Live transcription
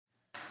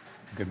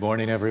Good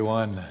morning,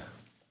 everyone.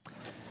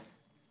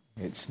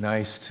 It's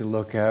nice to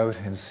look out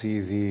and see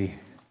the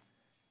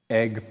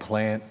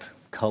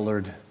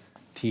eggplant-colored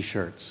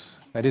T-shirts.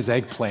 That is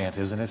eggplant,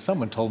 isn't it?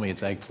 Someone told me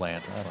it's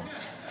eggplant. I don't know.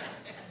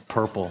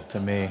 Purple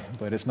to me,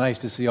 but it's nice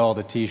to see all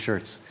the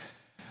T-shirts.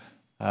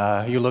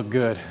 You look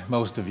good,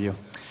 most of you.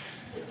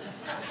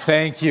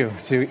 Thank you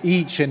to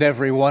each and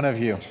every one of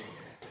you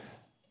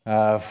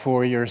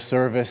for your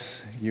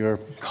service, your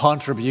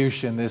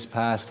contribution this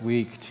past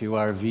week to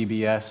our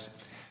VBS.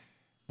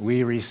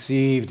 We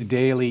received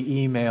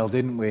daily email,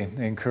 didn't we,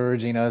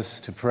 encouraging us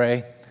to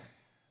pray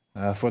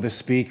for the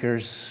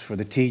speakers, for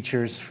the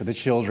teachers, for the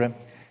children.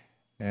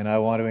 And I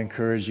want to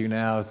encourage you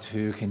now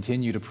to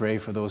continue to pray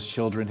for those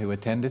children who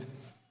attended,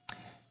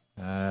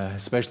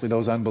 especially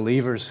those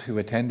unbelievers who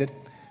attended,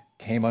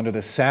 came under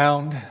the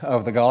sound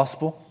of the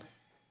gospel,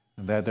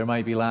 that there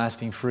might be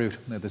lasting fruit,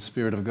 that the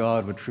Spirit of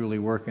God would truly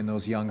work in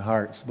those young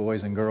hearts,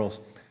 boys and girls,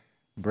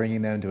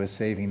 bringing them to a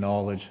saving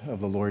knowledge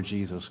of the Lord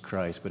Jesus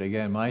Christ. But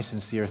again, my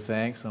sincere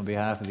thanks on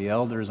behalf of the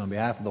elders, on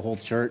behalf of the whole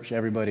church,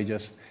 everybody,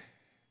 just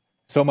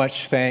so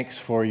much thanks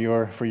for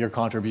your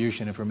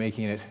contribution and for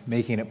making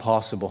it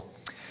possible.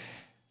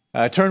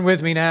 Turn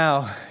with me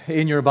now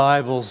in your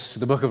Bibles to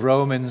the book of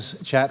Romans,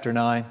 chapter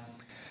 9.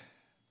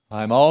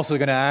 I'm also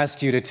going to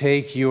ask you to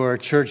take your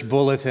church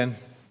bulletin,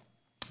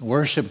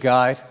 worship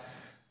guide,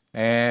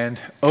 and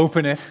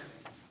open it,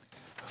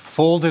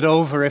 fold it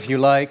over if you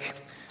like,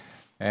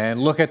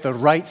 and look at the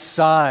right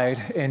side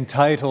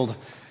entitled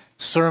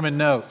Sermon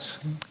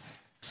Notes.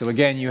 So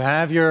again, you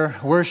have your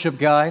worship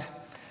guide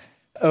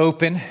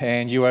open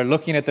and you are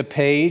looking at the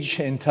page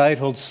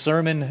entitled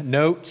Sermon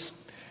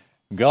Notes,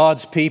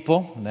 God's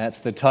People. And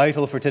that's the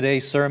title for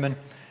today's sermon.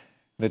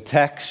 The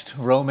text,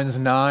 Romans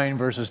 9,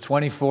 verses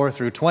 24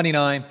 through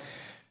 29.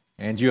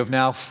 And you have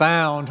now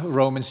found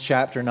Romans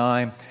chapter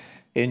 9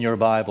 in your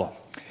Bible.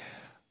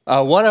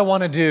 What I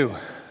want to do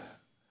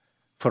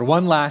for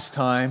one last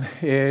time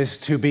is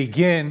to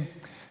begin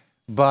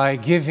by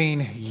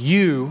giving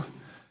you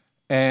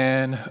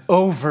an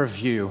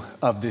overview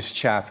of this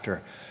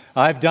chapter.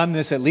 I've done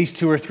this at least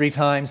 2 or 3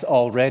 times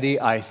already.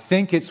 I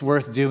think it's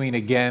worth doing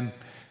again.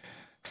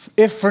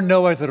 If for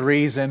no other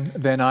reason,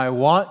 then I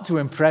want to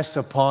impress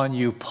upon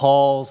you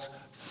Paul's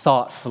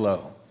thought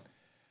flow.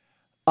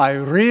 I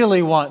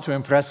really want to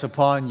impress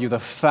upon you the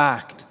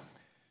fact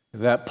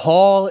that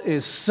Paul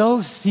is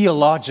so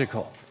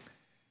theological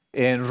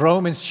in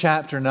Romans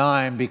chapter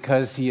 9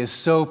 because he is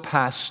so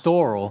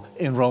pastoral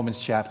in Romans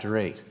chapter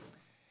 8.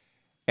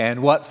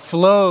 And what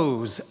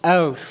flows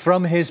out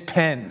from his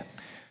pen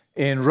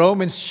in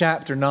Romans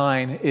chapter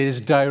 9 is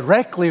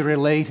directly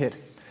related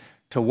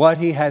to what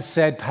he has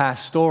said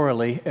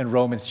pastorally in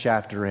Romans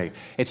chapter 8.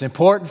 It's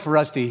important for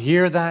us to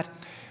hear that,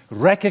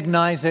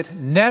 recognize it,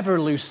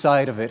 never lose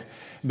sight of it,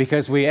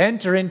 because we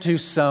enter into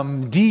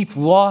some deep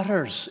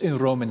waters in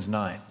Romans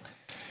 9.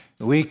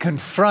 We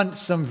confront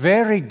some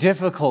very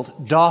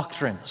difficult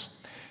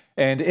doctrines.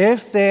 And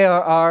if they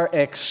are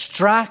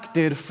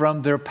extracted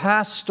from their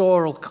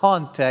pastoral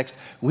context,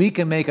 we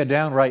can make a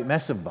downright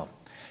mess of them.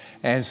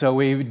 And so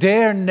we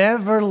dare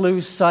never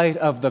lose sight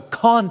of the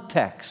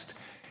context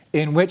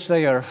in which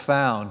they are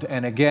found.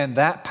 And again,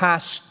 that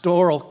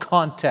pastoral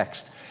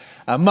context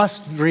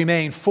must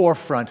remain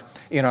forefront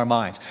in our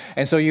minds.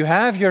 And so you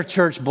have your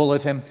church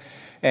bulletin,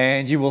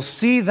 and you will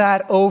see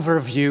that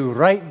overview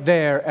right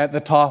there at the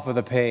top of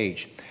the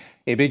page.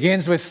 It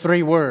begins with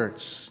 3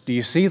 words. Do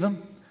you see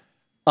them?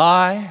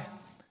 I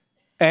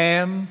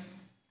am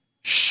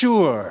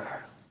sure.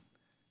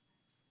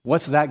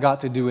 What's that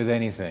got to do with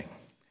anything?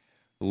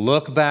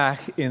 Look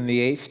back in the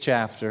 8th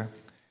chapter,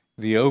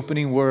 the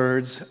opening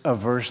words of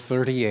verse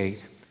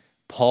 38.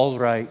 Paul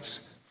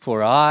writes,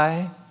 "For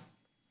I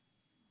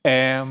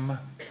am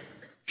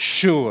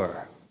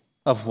sure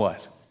of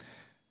what?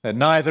 That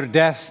neither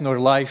death nor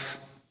life,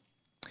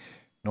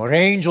 nor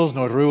angels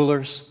nor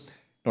rulers,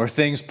 nor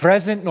things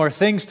present nor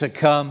things to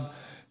come,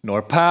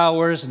 nor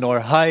powers,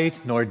 nor height,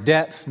 nor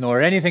depth, nor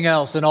anything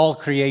else in all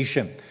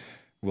creation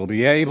will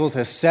be able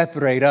to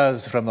separate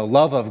us from the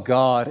love of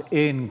God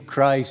in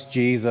Christ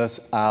Jesus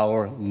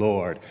our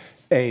Lord."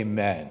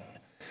 Amen.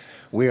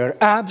 We are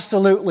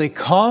absolutely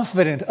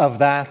confident of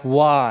that.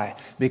 Why?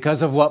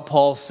 Because of what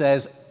Paul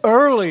says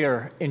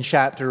earlier in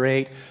chapter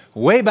 8,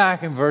 way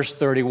back in verse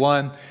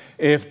 31,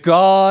 if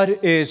God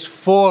is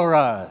for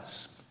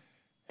us,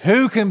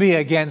 who can be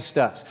against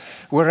us?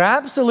 We're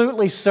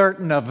absolutely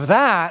certain of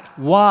that.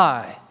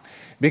 Why?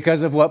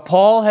 Because of what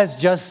Paul has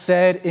just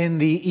said in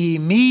the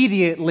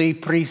immediately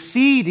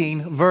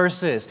preceding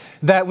verses,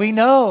 that we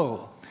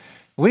know.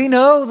 We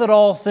know that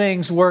all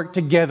things work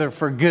together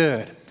for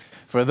good,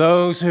 for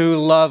those who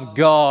love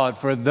God,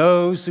 for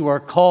those who are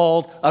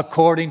called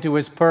according to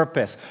His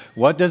purpose.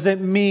 What does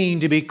it mean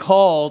to be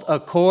called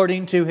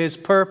according to His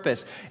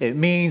purpose? It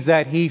means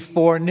that He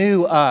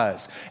foreknew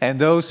us, and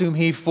those whom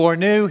He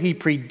foreknew, He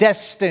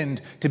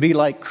predestined to be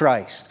like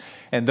Christ.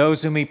 And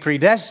those whom he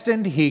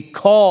predestined, he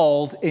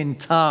called in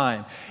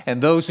time.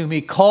 And those whom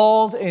he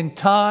called in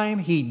time,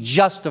 he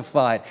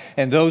justified.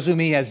 And those whom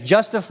he has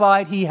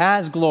justified, he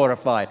has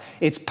glorified.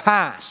 It's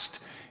past.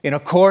 In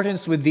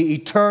accordance with the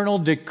eternal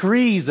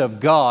decrees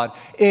of God,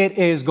 it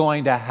is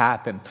going to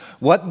happen.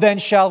 What then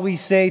shall we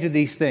say to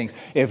these things?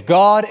 If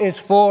God is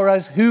for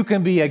us, who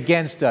can be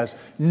against us?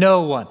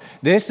 No one.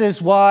 This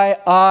is why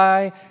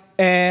I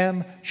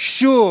am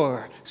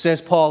sure,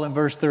 says Paul in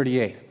verse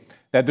 38,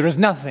 that there is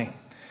nothing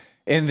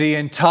in the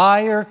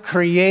entire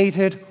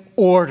created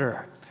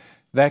order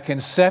that can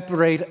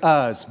separate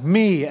us,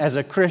 me as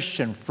a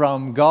Christian,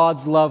 from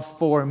God's love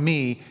for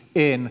me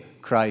in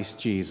Christ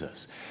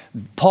Jesus.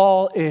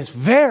 Paul is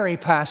very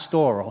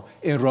pastoral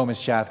in Romans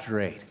chapter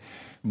 8.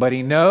 But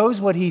he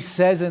knows what he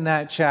says in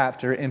that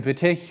chapter, in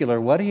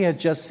particular, what he has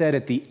just said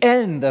at the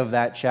end of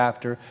that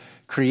chapter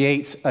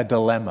creates a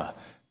dilemma.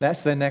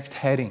 That's the next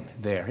heading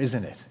there,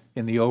 isn't it,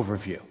 in the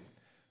overview?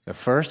 The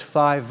first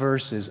 5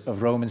 verses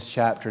of Romans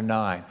chapter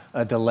 9,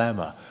 a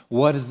dilemma.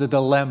 What is the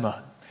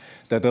dilemma?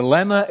 The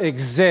dilemma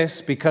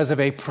exists because of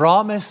a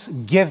promise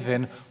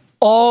given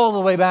all the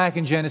way back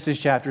in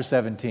Genesis chapter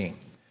 17.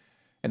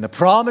 And the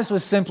promise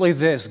was simply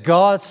this,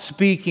 God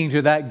speaking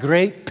to that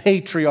great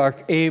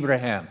patriarch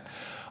Abraham,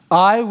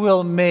 I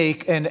will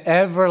make an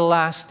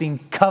everlasting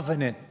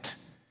covenant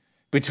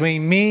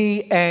between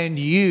me and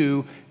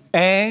you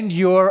and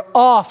your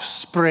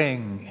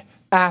offspring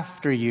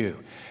after you.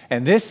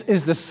 And this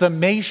is the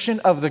summation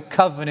of the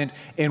covenant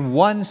in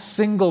one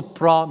single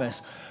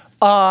promise.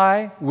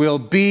 I will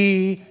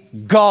be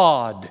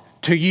God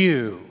to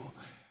you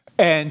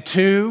and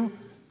to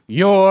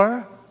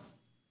your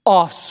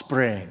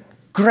offspring.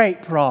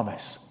 Great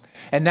promise.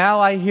 And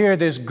now I hear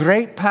this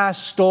great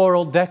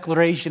pastoral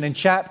declaration in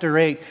chapter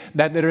 8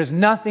 that there is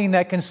nothing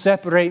that can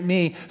separate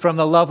me from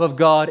the love of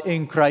God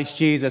in Christ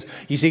Jesus.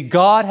 You see,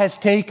 God has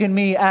taken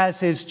me as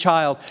his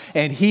child,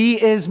 and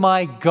he is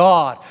my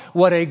God.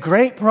 What a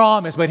great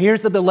promise. But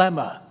here's the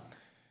dilemma.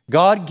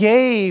 God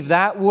gave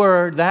that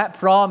word, that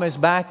promise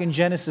back in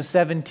Genesis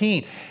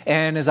 17.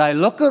 And as I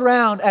look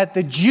around at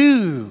the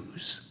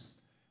Jews,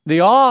 the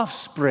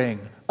offspring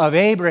of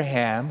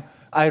Abraham,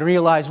 I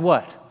realize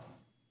what?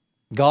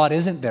 God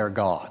isn't their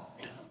God.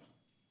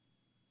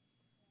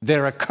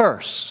 They're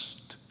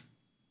accursed.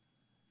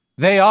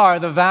 They are,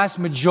 the vast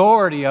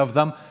majority of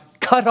them,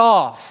 cut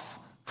off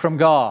from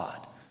God.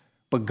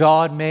 But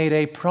God made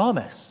a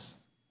promise.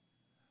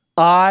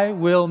 I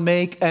will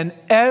make an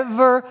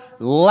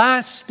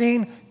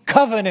everlasting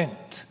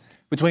covenant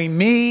between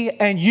me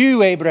and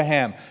you,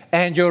 Abraham,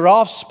 and your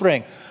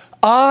offspring.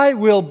 I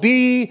will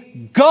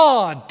be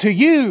God to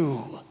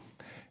you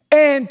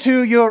and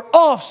to your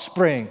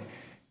offspring.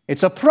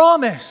 It's a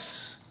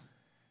promise.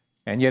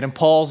 And yet in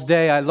Paul's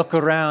day, I look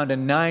around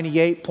and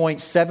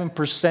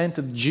 98.7%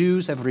 of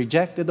Jews have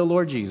rejected the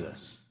Lord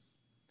Jesus.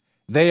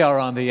 They are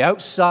on the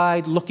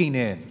outside looking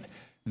in.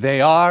 They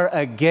are,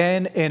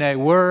 again, in a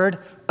word,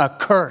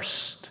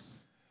 accursed.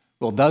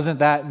 Well, doesn't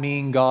that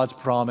mean God's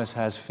promise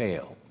has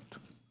failed?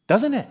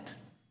 Doesn't it?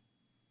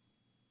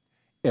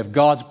 If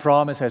God's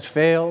promise has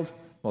failed,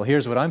 well,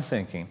 here's what I'm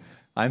thinking.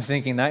 I'm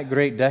thinking that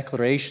great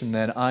declaration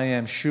that I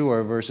am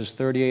sure, verses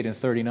 38 and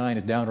 39,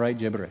 is downright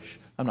gibberish.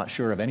 I'm not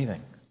sure of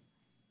anything.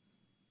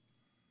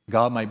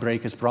 God might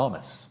break his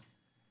promise.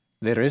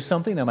 There is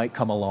something that might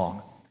come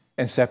along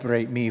and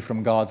separate me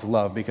from God's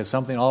love, because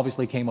something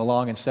obviously came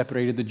along and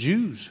separated the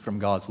Jews from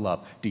God's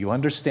love. Do you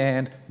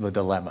understand the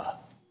dilemma?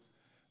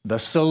 The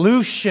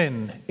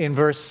solution in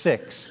verse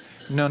 6.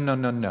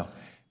 No.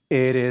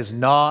 It is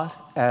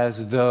not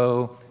as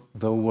though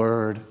the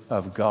word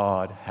of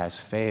God has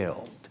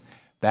failed.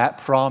 That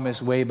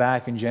promise way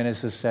back in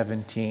Genesis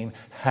 17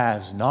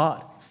 has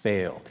not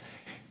failed.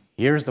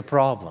 Here's the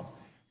problem.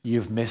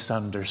 You've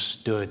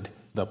misunderstood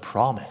the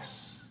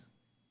promise.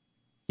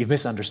 You've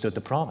misunderstood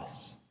the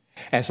promise.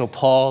 And so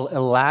Paul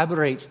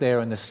elaborates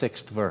there in the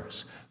 6th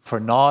verse. For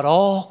not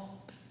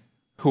all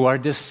who are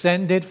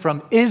descended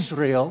from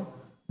Israel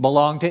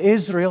belong to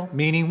Israel,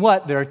 meaning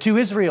what? There are 2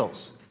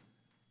 Israels.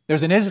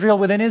 There's an Israel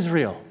within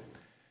Israel.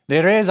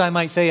 There is, I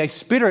might say, a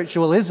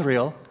spiritual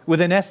Israel with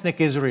an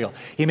ethnic Israel.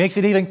 He makes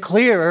it even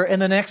clearer in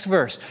the next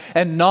verse.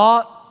 And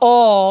not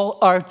all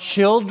are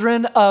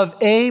children of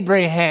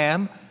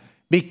Abraham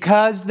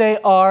because they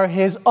are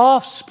his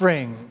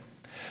offspring.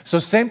 So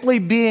simply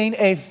being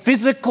a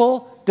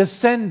physical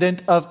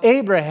descendant of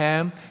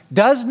Abraham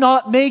does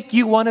not make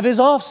you one of his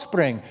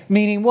offspring.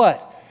 Meaning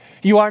what?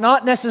 You are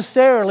not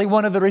necessarily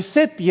one of the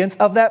recipients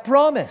of that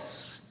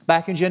promise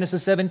back in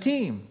Genesis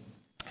 17.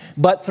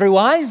 But through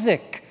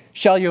Isaac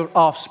shall your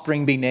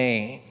offspring be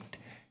named.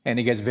 And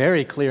he gets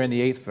very clear in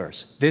the 8th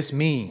verse. This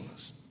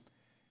means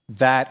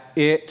that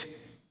it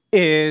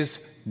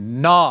is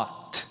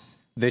not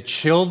the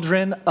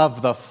children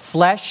of the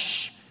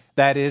flesh,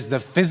 that is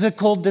the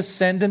physical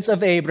descendants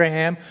of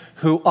Abraham,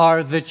 who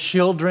are the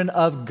children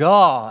of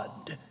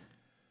God,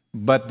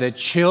 but the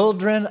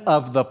children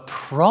of the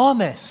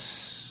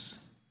promise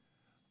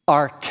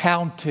are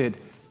counted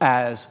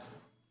as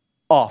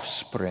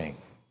offspring.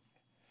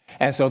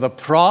 And so the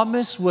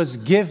promise was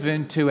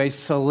given to a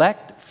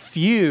select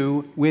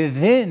few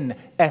within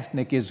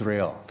ethnic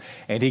Israel.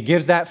 And he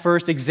gives that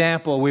first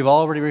example. We've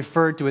already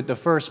referred to it, the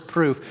first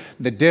proof,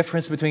 the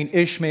difference between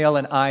Ishmael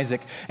and Isaac.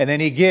 And then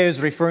he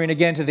gives, referring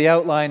again to the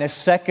outline, a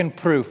second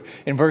proof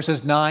in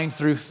verses 9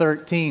 through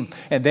 13.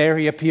 And there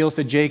he appeals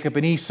to Jacob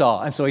and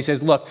Esau. And so he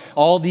says, look,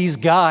 all these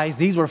guys,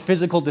 these were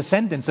physical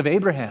descendants of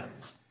Abraham.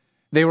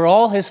 They were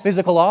all his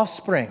physical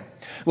offspring.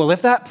 Well,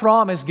 if that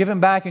promise given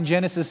back in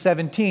Genesis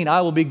 17, I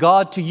will be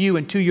God to you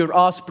and to your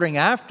offspring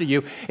after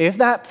you, if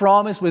that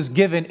promise was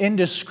given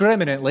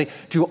indiscriminately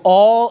to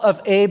all of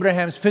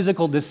Abraham's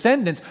physical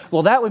descendants,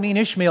 well, that would mean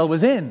Ishmael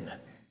was in.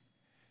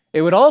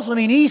 It would also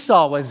mean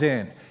Esau was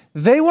in.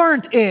 They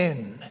weren't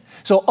in.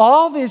 So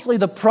obviously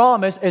the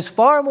promise is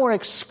far more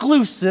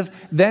exclusive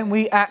than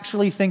we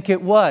actually think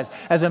it was.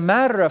 As a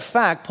matter of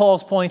fact,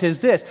 Paul's point is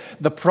this: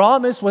 the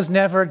promise was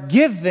never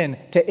given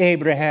to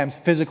Abraham's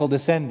physical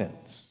descendants.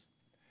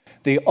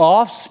 The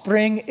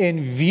offspring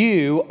in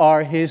view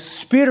are his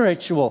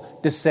spiritual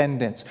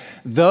descendants,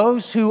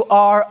 those who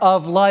are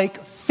of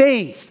like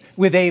faith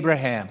with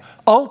Abraham,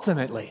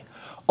 ultimately.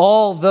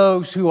 All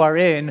those who are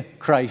in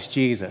Christ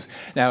Jesus.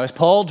 Now, as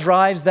Paul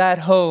drives that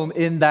home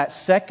in that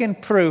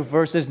second proof,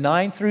 verses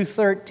 9 through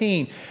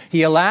 13,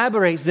 he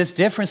elaborates this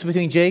difference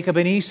between Jacob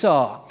and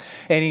Esau.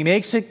 And he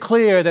makes it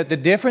clear that the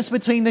difference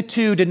between the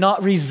two did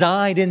not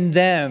reside in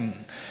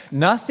them.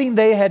 Nothing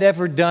they had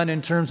ever done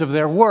in terms of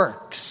their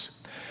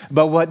works.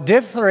 But what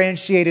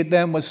differentiated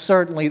them was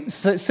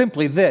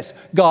simply this: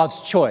 God's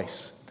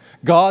choice.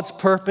 God's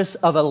purpose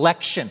of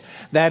election.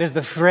 That is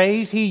the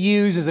phrase he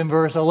uses in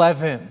verse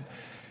 11.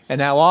 And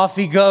now off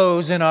he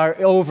goes in our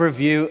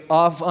overview,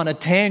 off on a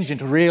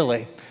tangent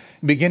really,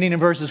 beginning in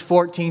verses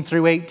 14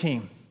 through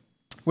 18,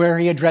 where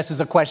he addresses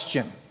a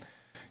question.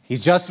 He's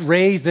just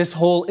raised this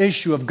whole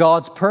issue of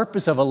God's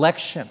purpose of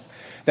election,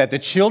 that the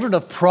children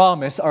of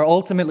promise are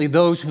ultimately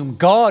those whom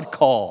God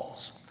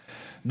calls.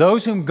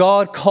 Those whom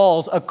God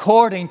calls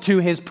according to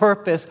his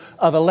purpose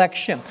of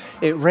election.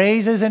 It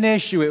raises an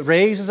issue. It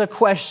raises a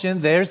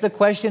question. There's the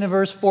question in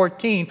verse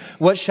 14.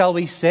 What shall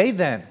we say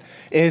then?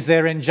 Is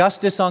there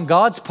injustice on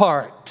God's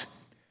part?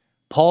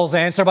 Paul's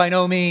answer: by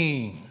no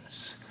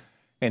means.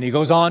 And he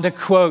goes on to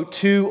quote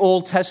two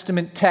Old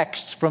Testament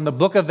texts from the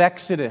book of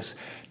Exodus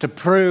to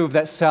prove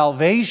that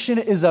salvation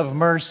is of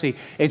mercy.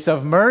 It's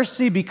of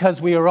mercy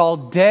because we are all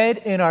dead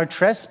in our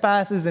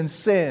trespasses and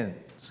sins.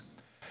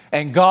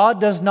 And God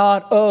does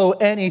not owe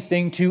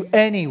anything to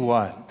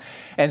anyone.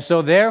 And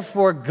so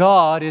therefore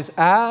God is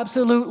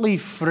absolutely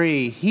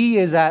free. He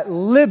is at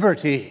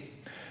liberty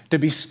to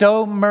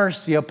bestow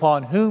mercy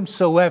upon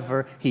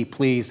whomsoever he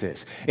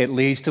pleases. It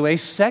leads to a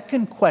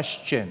second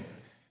question.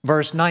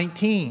 Verse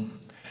 19.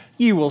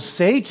 You will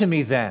say to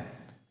me then,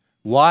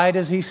 why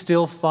does he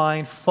still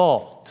find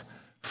fault?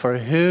 For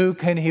who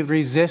can he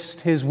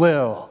resist his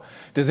will?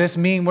 Does this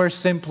mean we're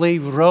simply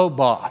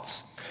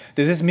robots?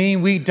 Does this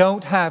mean we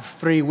don't have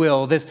free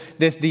will?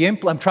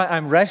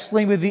 I'm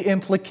wrestling with the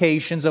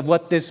implications of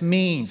what this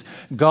means.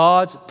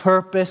 God's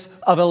purpose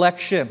of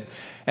election.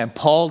 And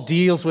Paul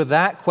deals with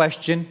that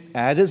question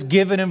as it's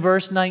given in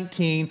verse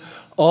 19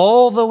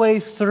 all the way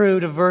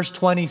through to verse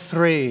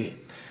 23.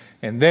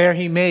 And there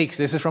he makes,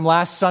 this is from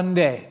last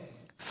Sunday,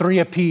 3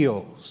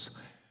 appeals.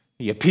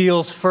 He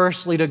appeals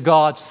firstly to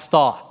God's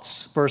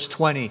thoughts. Verse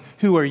 20,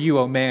 who are you,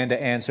 O man,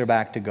 to answer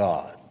back to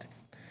God?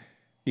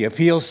 He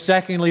appeals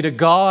secondly to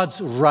God's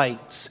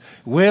rights.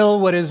 Will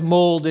what is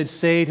molded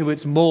say to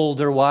its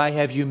molder, why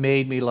have you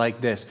made me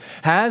like this?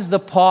 Has the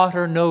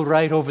potter no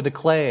right over the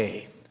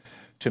clay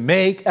to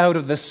make out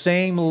of the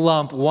same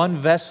lump one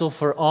vessel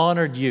for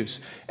honored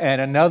use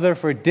and another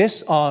for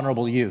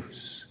dishonorable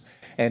use?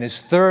 And his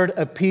third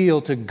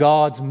appeal to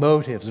God's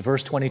motives,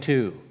 verse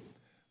 22.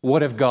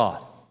 What if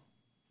God,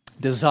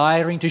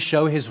 desiring to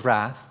show his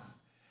wrath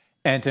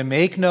and to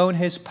make known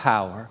his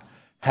power,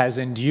 has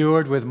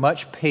endured with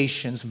much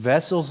patience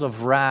vessels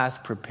of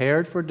wrath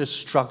prepared for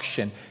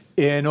destruction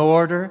in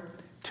order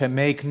to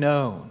make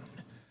known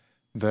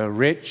the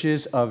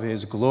riches of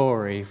his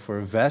glory for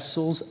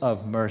vessels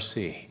of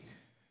mercy,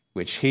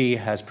 which he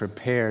has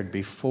prepared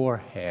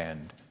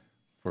beforehand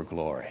for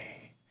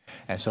glory.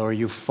 And so are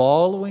you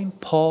following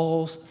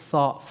Paul's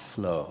thought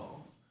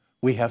flow?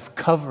 We have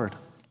covered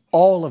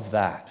all of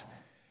that.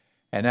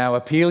 And now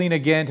appealing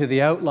again to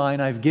the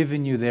outline I've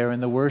given you there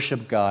in the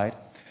worship guide,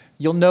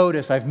 you'll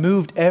notice I've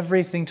moved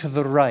everything to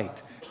the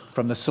right,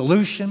 from the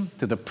solution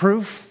to the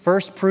proof,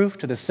 first proof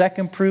to the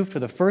second proof, to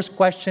the first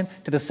question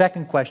to the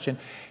second question,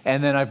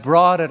 and then I've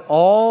brought it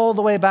all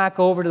the way back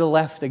over to the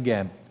left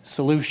again.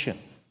 Solution.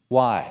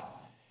 Why?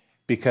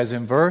 Because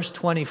in verse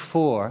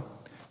 24,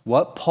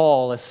 what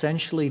Paul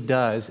essentially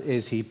does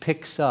is he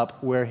picks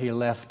up where he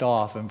left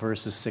off in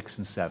verses 6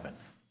 and 7.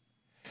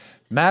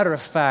 Matter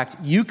of fact,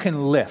 you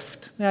can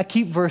lift. Now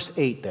keep verse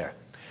 8 there.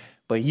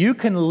 But you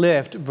can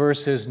lift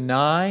verses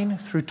 9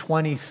 through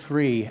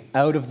 23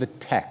 out of the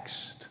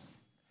text.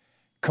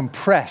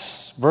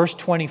 Compress verse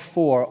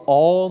 24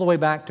 all the way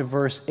back to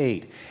verse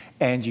 8.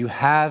 And you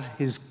have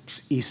his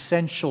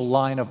essential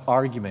line of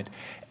argument.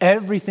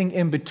 Everything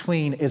in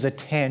between is a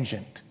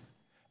tangent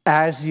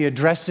as he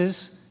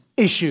addresses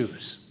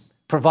issues,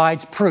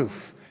 provides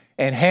proof,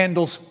 and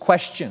handles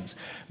questions.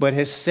 But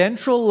his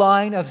central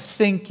line of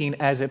thinking,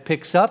 as it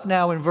picks up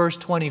now in verse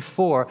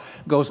 24,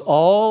 goes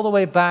all the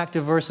way back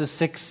to verses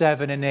 6,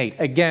 7, and 8.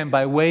 Again,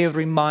 by way of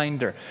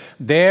reminder,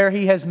 there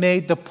he has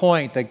made the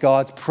point that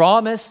God's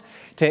promise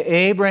to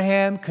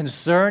Abraham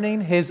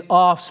concerning his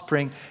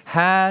offspring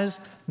has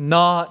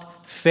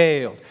not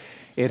failed.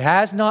 It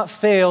has not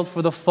failed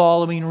for the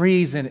following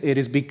reason. It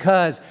is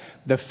because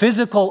the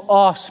physical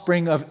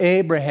offspring of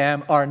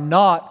Abraham are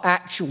not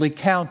actually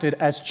counted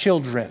as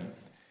children,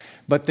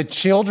 but the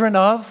children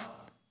of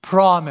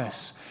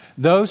promise,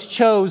 those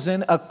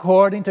chosen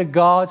according to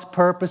God's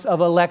purpose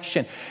of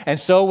election. And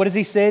so what does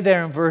he say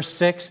there in verse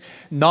 6?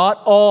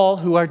 Not all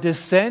who are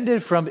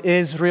descended from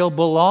Israel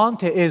belong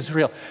to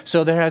Israel.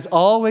 So there has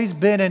always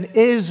been an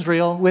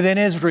Israel within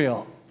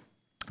Israel.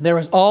 There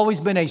has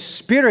always been a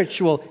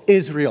spiritual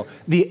Israel,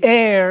 the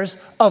heirs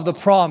of the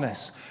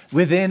promise,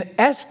 within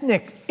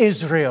ethnic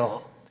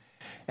Israel.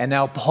 And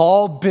now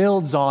Paul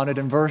builds on it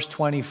in verse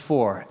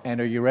 24.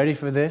 And are you ready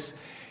for this?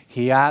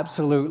 He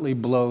absolutely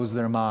blows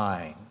their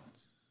mind.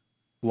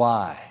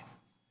 Why?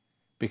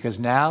 Because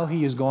now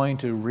he is going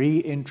to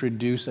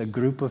reintroduce a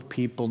group of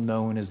people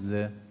known as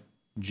the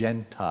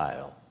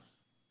Gentiles.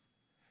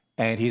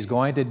 And he's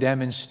going to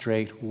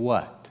demonstrate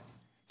what?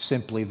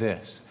 Simply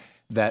this,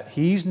 that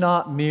he's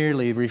not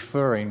merely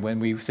referring, when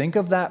we think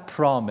of that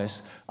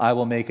promise, I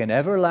will make an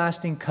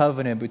everlasting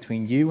covenant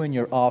between you and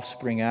your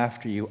offspring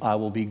after you. I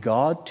will be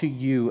God to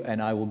you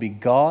and I will be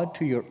God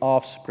to your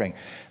offspring.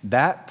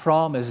 That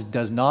promise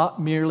does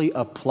not merely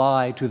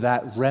apply to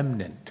that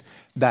remnant,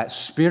 that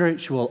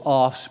spiritual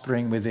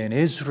offspring within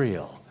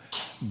Israel,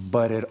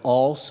 but it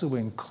also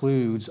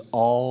includes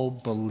all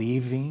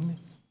believing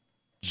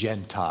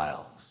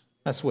Gentiles.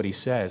 That's what he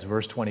says,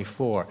 verse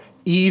 24.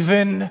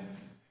 Even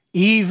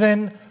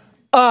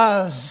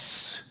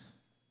us.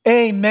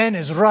 Amen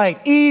is right.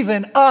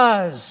 Even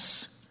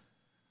us,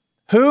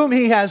 whom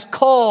he has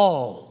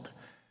called,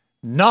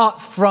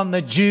 not from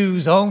the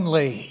Jews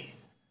only,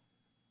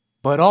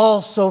 but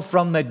also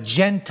from the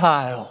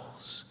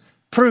Gentiles.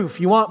 Proof.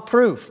 You want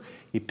proof?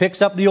 He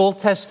picks up the Old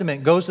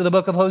Testament, goes to the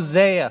book of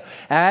Hosea,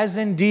 as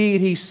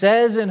indeed he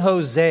says in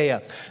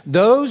Hosea,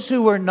 those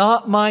who were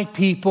not my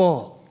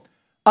people,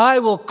 I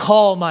will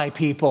call my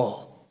people.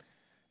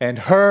 And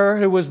her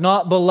who was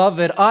not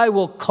beloved, I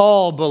will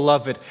call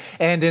beloved.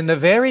 And in the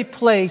very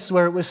place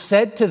where it was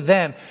said to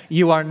them,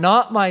 you are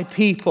not my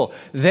people,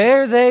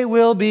 there they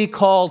will be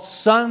called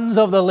sons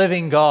of the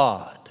living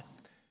God.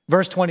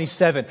 Verse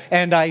 27,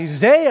 and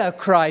Isaiah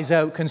cries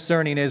out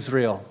concerning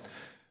Israel,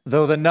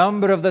 though the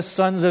number of the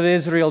sons of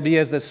Israel be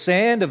as the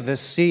sand of the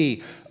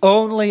sea,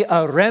 only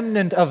a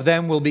remnant of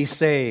them will be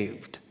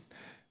saved.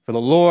 For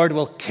the Lord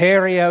will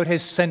carry out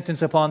his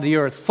sentence upon the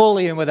earth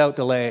fully and without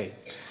delay.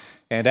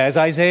 And as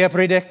Isaiah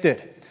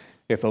predicted,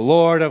 if the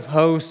Lord of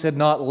hosts had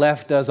not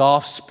left us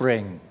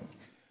offspring,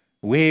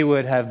 we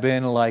would have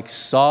been like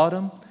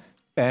Sodom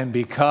and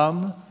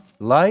become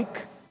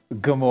like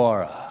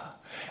Gomorrah.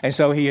 And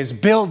so he is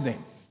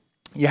building.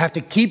 You have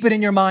to keep it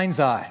in your mind's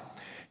eye.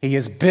 He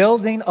is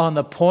building on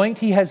the point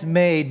he has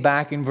made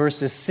back in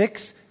verses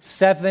 6,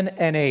 7,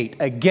 and 8.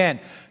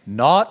 Again,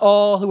 not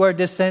all who are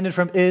descended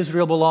from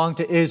Israel belong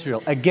to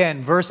Israel.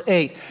 Again, verse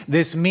 8,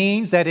 this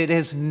means that it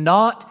is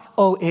not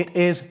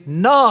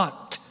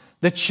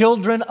the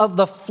children of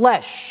the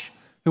flesh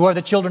who are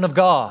the children of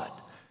God,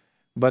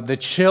 but the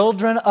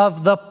children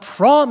of the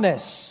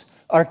promise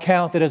are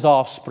counted as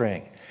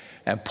offspring.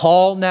 And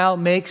Paul now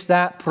makes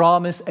that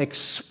promise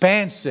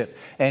expansive,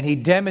 and he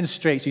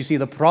demonstrates, you see,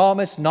 the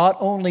promise not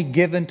only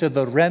given to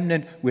the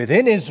remnant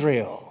within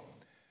Israel,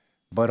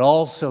 but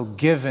also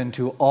given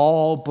to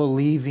all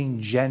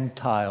believing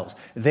Gentiles.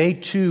 They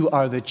too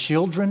are the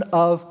children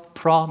of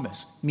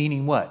promise,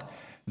 meaning what?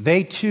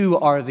 They too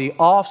are the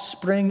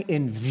offspring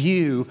in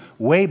view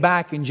way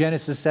back in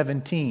Genesis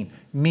 17,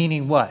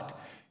 meaning what?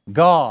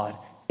 God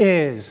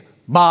is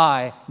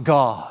my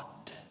God,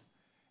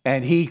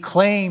 and he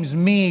claims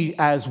me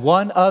as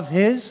one of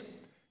his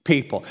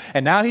people.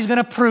 And now he's going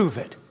to prove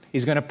it.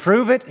 He's going to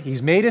prove it.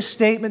 He's made a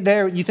statement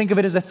there. You think of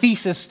it as a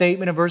thesis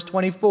statement in verse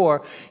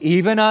 24.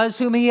 Even us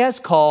whom he has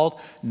called,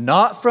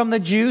 not from the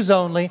Jews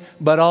only,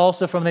 but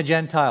also from the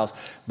Gentiles.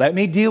 Let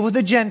me deal with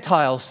the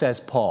Gentiles, says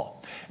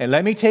Paul. And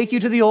let me take you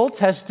to the Old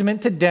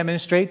Testament to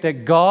demonstrate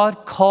that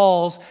God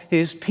calls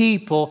his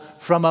people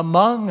from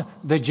among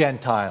the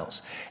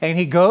Gentiles. And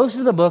he goes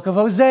to the book of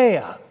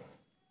Hosea.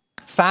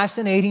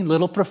 Fascinating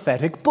little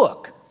prophetic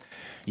book.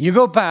 You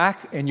go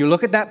back and you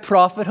look at that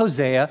prophet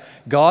Hosea.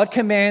 God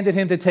commanded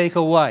him to take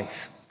a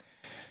wife.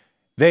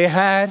 They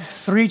had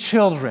 3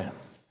 children.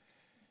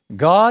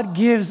 God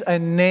gives a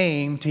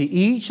name to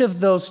each of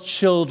those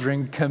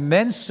children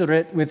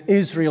commensurate with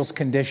Israel's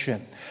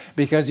condition.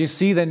 Because you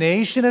see, the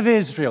nation of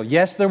Israel,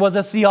 yes, there was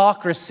a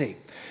theocracy.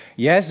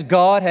 Yes,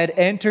 God had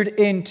entered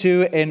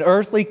into an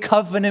earthly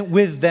covenant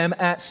with them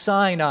at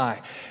Sinai.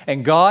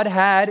 And God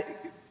had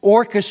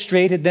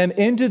orchestrated them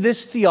into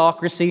this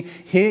theocracy,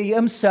 he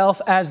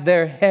himself as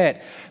their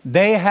head.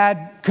 They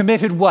had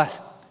committed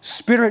what?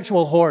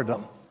 Spiritual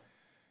whoredom.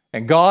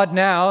 And God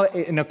now,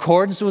 in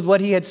accordance with what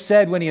he had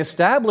said when he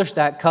established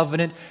that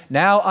covenant,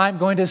 now I'm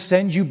going to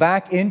send you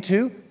back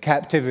into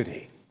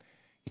captivity.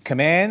 He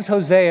commands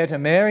Hosea to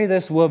marry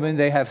this woman.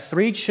 They have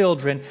 3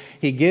 children.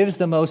 He gives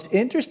the most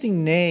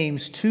interesting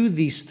names to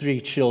these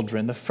 3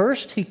 children. The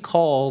first he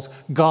calls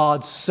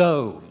God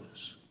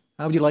sows.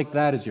 How would you like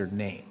that as your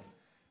name?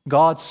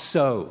 God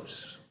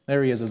sows.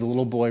 There he is as a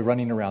little boy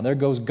running around. There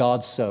goes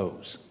God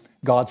sows.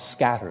 God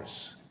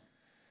scatters.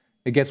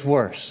 It gets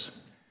worse.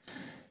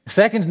 The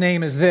second's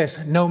name is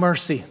this, no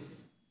mercy.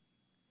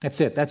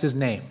 That's it. That's his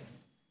name.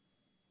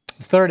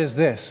 The third is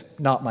this,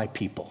 not my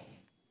people.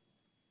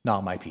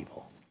 Not my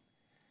people.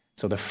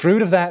 So the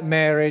fruit of that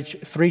marriage,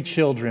 3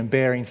 children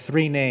bearing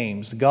 3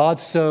 names. God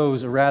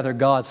sows, or rather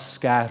God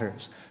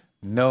scatters.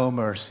 No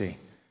mercy,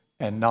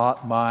 and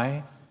not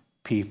my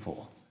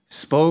people.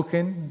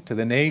 Spoken to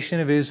the nation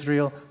of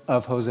Israel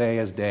of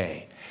Hosea's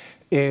day.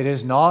 It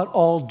is not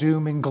all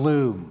doom and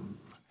gloom.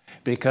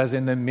 Because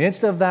in the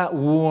midst of that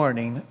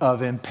warning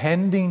of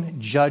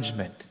impending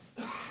judgment,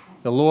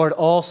 the Lord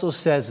also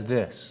says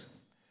this,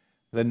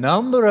 the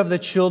number of the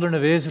children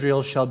of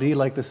Israel shall be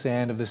like the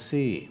sand of the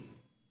sea,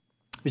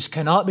 which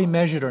cannot be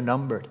measured or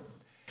numbered.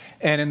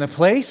 And in the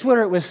place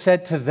where it was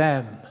said to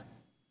them,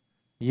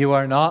 you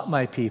are not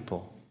my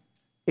people,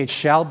 it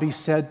shall be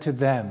said to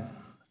them,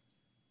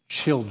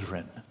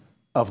 children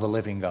of the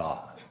living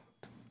God.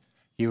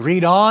 You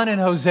read on in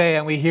Hosea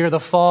and we hear the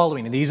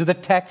following, and these are the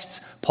texts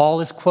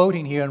Paul is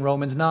quoting here in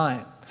Romans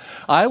 9.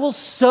 I will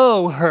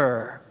sow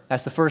her.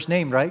 That's the first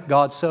name, right?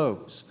 God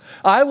sows.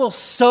 I will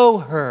sow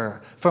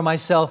her for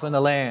myself in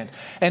the land,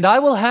 and I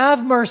will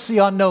have mercy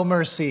on no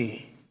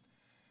mercy.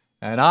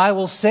 And I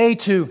will say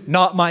to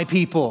not my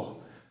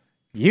people,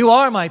 you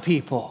are my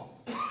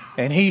people.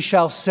 And he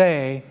shall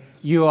say,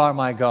 you are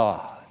my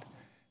God.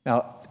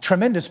 Now,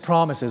 tremendous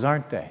promises,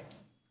 aren't they?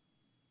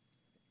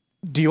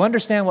 Do you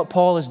understand what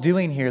Paul is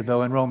doing here,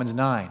 though, in Romans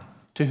 9?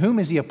 To whom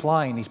is he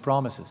applying these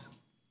promises?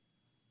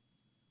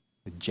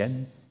 The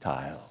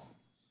Gentile.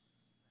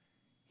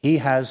 He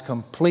has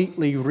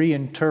completely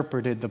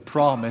reinterpreted the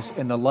promise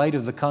in the light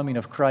of the coming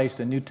of Christ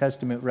in New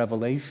Testament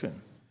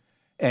revelation.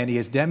 And he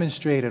has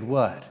demonstrated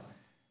what?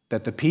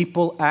 That the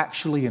people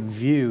actually in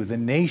view, the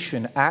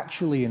nation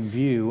actually in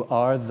view,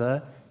 are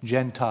the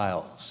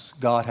Gentiles.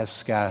 God has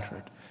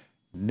scattered.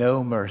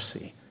 No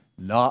mercy,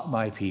 not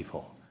my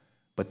people.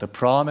 But the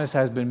promise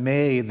has been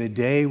made, the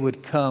day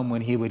would come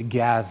when he would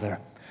gather,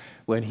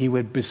 when he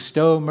would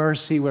bestow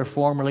mercy where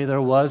formerly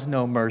there was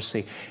no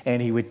mercy,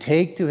 and he would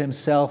take to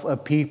himself a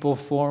people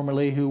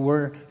formerly who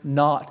were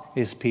not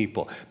his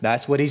people.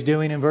 That's what he's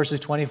doing in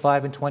verses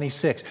 25 and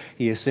 26.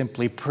 He is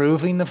simply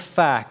proving the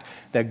fact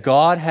that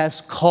God has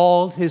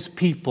called his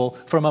people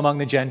from among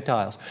the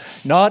Gentiles.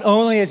 Not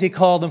only has he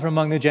called them from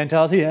among the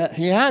Gentiles, he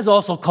has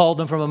also called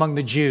them from among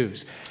the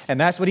Jews. And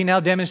that's what he now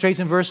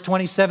demonstrates in verse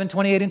 27,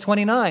 28, and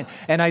 29.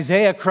 And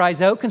Isaiah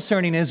cries out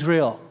concerning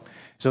Israel.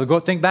 So go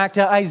think back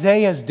to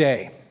Isaiah's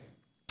day.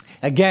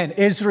 Again,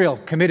 Israel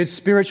committed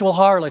spiritual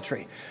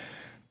harlotry,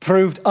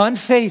 proved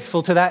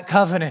unfaithful to that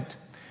covenant.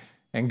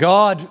 And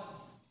God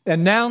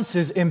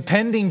announces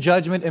impending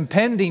judgment,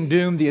 impending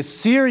doom, the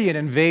Assyrian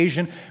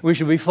invasion,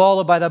 which will be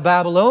followed by the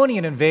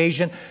Babylonian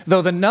invasion.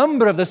 Though the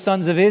number of the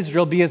sons of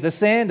Israel be as the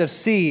sand of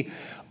sea,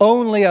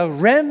 only a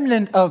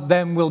remnant of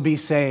them will be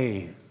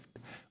saved.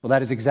 Well,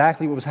 that is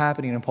exactly what was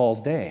happening in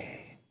Paul's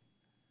day.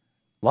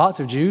 Lots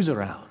of Jews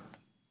around.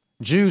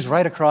 Jews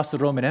right across the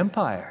Roman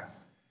Empire.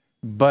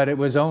 But it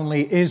was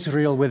only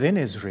Israel within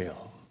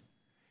Israel.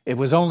 It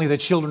was only the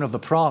children of the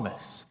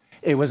promise.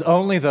 It was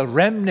only the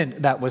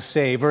remnant that was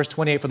saved. Verse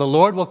 28, for the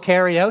Lord will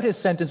carry out his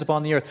sentence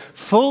upon the earth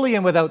fully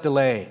and without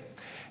delay.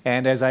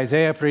 And as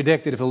Isaiah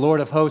predicted, if the Lord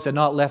of hosts had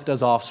not left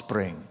us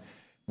offspring,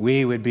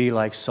 we would be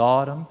like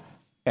Sodom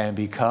and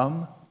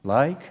become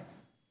like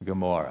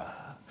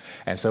Gomorrah.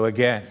 And so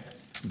again,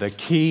 the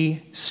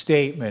key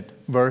statement,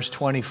 verse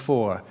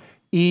 24,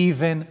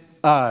 even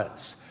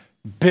us,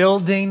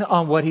 building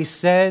on what he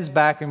says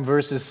back in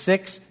verses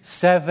 6,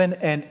 7,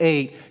 and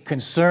 8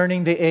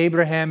 concerning the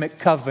Abrahamic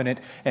covenant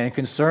and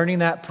concerning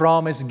that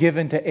promise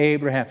given to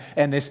Abraham.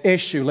 And this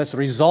issue, let's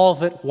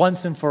resolve it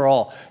once and for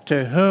all.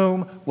 To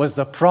whom was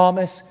the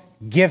promise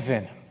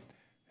given?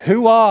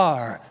 Who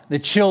are the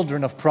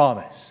children of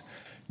promise?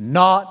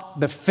 Not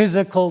the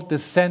physical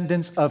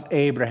descendants of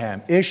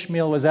Abraham.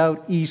 Ishmael was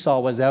out, Esau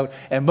was out,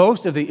 and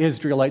most of the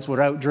Israelites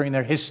were out during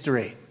their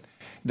history.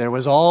 There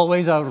was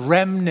always a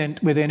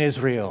remnant within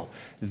Israel.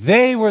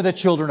 They were the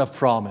children of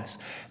promise.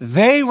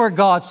 They were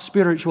God's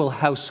spiritual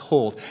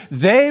household.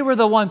 They were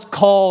the ones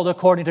called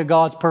according to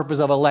God's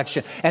purpose of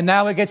election. And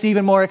now it gets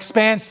even more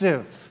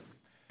expansive.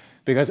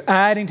 Because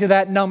adding to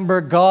that number,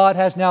 God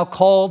has now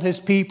called his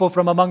people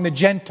from among the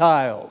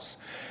Gentiles.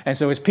 And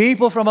so his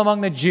people from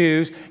among the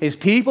Jews, his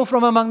people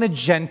from among the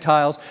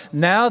Gentiles,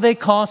 now they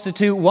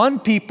constitute one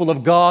people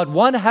of God,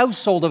 one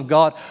household of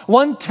God,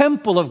 one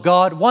temple of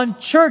God, one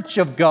church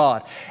of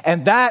God.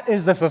 And that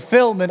is the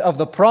fulfillment of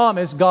the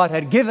promise God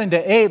had given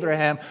to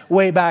Abraham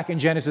way back in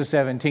Genesis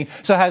 17.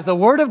 So has the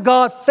word of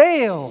God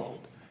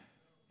failed?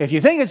 If you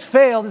think it's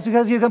failed, it's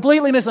because you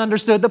completely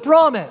misunderstood the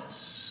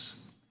promise.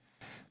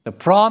 The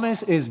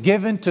promise is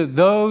given to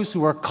those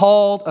who are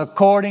called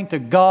according to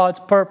God's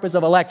purpose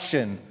of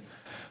election,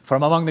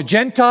 from among the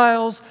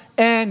Gentiles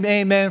and,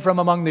 amen, from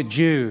among the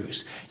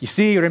Jews. You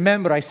see,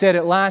 remember, I said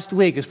it last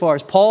week, as far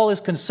as Paul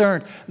is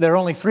concerned, there are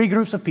only three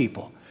groups of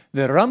people.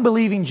 There are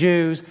unbelieving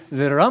Jews,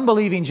 there are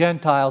unbelieving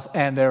Gentiles,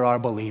 and there are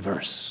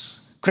believers,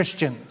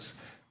 Christians,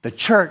 the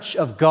church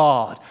of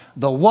God,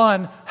 the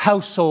one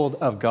household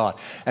of God.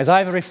 As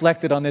I've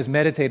reflected on this,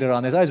 meditated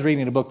on this, I was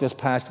reading a book this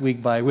past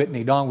week by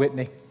Don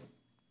Whitney.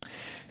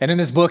 And in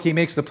this book, he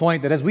makes the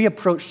point that as we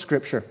approach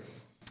Scripture,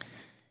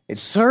 it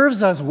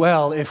serves us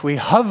well if we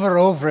hover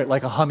over it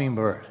like a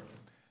hummingbird.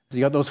 So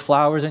you got those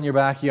flowers in your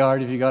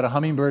backyard, if you got a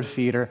hummingbird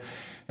feeder,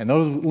 and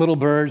those little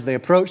birds, they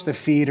approach the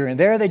feeder, and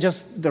there they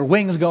just, their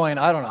wings going,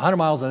 100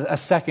 miles a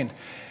second.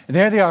 And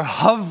there they are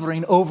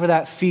hovering over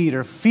that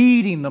feeder,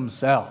 feeding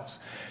themselves.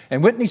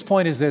 And Whitney's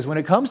point is this: when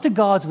it comes to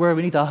God's Word,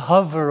 we need to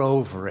hover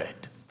over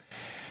it.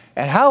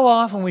 And how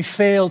often we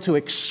fail to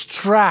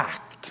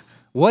extract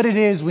what it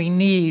is we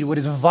need, what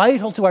is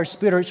vital to our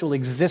spiritual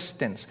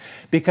existence,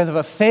 because of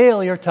a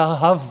failure to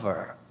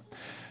hover.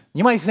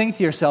 You might think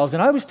to yourselves,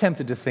 and I was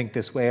tempted to think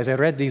this way as I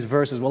read these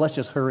verses, well, let's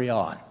just hurry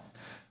on.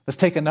 Let's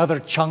take another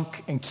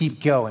chunk and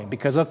keep going.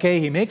 Because, okay,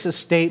 he makes a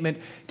statement,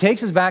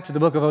 takes us back to the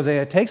book of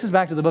Hosea, takes us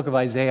back to the book of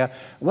Isaiah.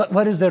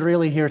 What is there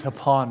really here to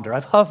ponder?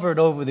 I've hovered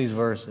over these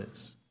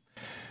verses.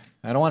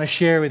 And I want to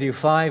share with you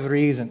 5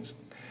 reasons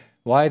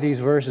why these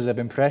verses have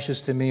been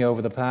precious to me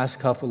over the past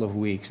couple of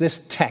weeks. This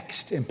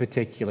text in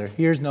particular,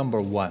 here's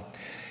number 1.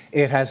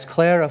 It has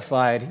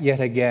clarified yet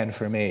again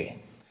for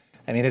me.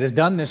 I mean, it has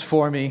done this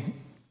for me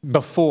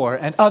before,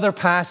 and other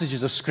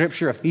passages of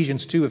Scripture,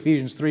 Ephesians 2,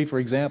 Ephesians 3, for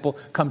example,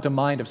 come to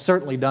mind, have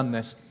certainly done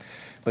this.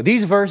 But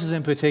these verses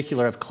in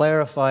particular have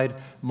clarified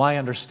my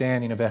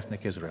understanding of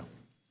ethnic Israel.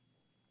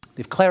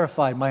 They've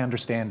clarified my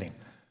understanding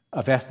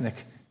of ethnic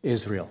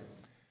Israel.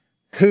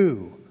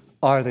 Who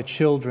are the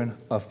children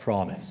of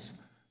promise?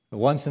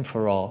 Once and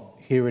for all,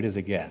 here it is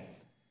again.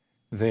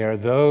 They are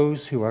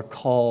those who are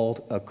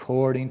called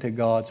according to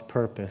God's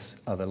purpose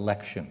of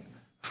election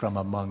from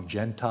among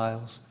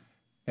Gentiles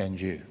and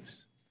Jews.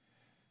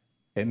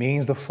 It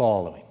means the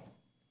following.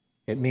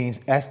 It means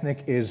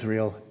ethnic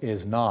Israel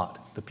is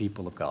not the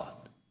people of God.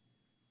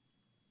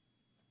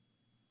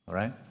 All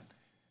right?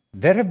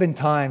 There have been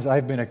times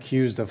I've been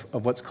accused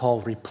of what's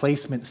called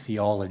replacement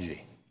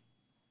theology.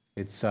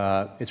 It's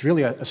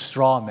really a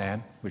straw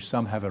man, which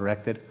some have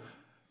erected.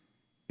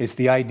 It's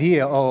the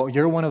idea,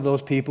 you're one of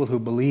those people who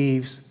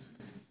believes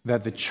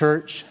that the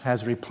church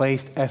has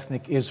replaced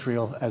ethnic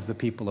Israel as the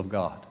people of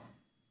God.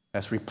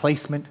 That's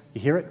replacement,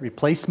 you hear it?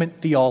 Replacement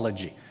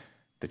theology.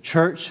 The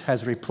church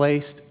has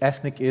replaced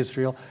ethnic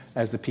Israel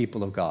as the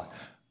people of God.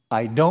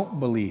 I don't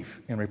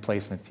believe in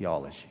replacement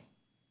theology.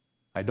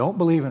 I don't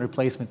believe in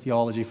replacement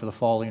theology for the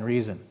following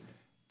reason.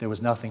 There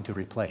was nothing to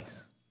replace.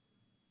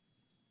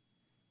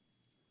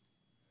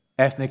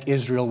 Ethnic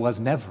Israel was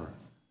never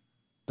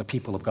the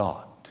people of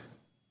God.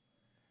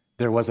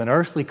 There was an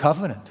earthly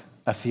covenant,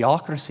 a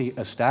theocracy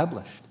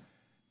established.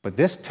 But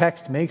this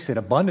text makes it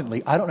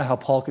abundantly, I don't know how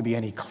Paul could be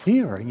any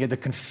clearer, and yet the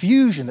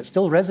confusion that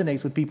still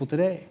resonates with people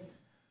today,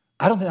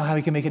 I don't know how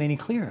he can make it any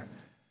clearer.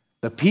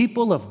 The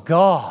people of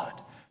God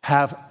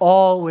have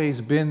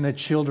always been the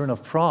children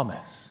of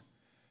promise.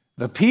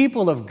 The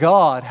people of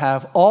God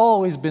have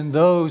always been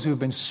those who've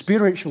been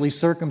spiritually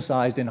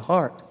circumcised in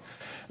heart.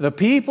 The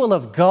people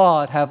of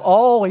God have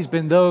always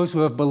been those who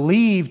have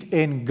believed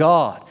in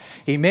God.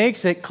 He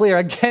makes it clear,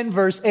 again,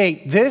 verse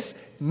 8,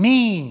 this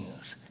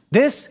means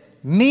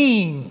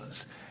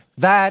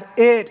that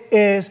it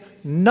is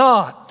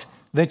not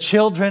the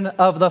children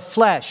of the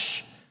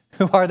flesh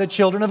who are the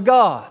children of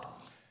God,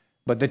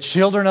 but the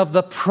children of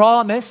the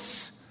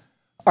promise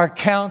are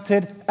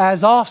counted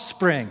as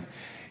offspring.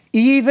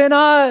 Even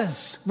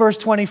us, verse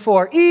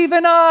 24,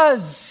 even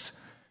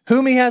us,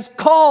 whom he has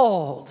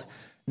called,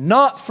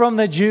 not from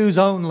the Jews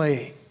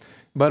only,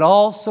 but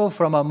also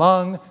from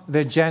among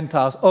the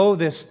Gentiles. Oh,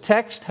 this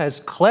text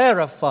has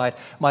clarified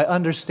my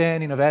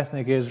understanding of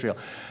ethnic Israel.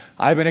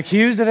 I've been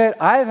accused of it.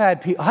 I've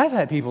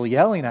had people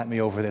yelling at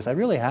me over this. I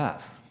really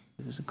have.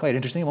 It's quite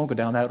interesting. I won't go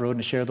down that road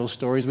and share those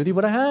stories with you,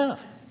 but I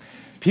have.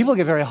 People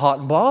get very hot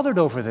and bothered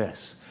over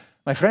this.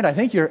 My friend, I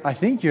think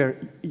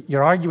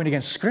you're arguing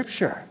against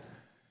Scripture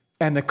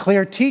and the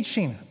clear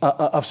teaching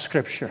of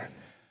Scripture.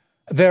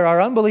 There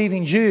are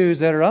unbelieving Jews,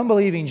 there are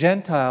unbelieving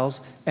Gentiles,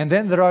 and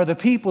then there are the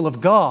people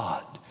of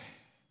God.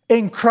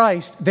 In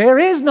Christ, there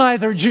is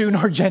neither Jew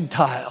nor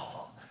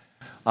Gentile.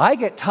 I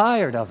get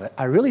tired of it.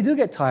 I really do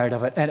get tired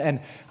of it. And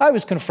I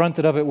was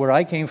confronted of it where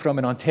I came from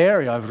in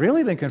Ontario. I've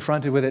really been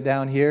confronted with it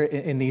down here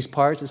in these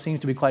parts. It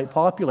seems to be quite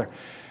popular.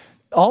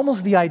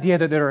 almost the idea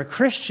that there are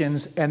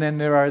Christians and then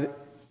there are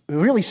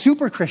really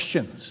super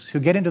Christians who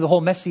get into the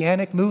whole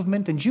Messianic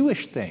movement and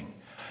Jewish thing.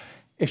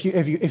 If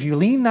you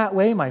lean that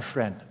way, my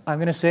friend, I'm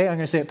going to say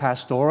it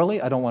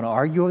pastorally. I don't want to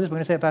argue with this, but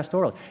I'm going to say it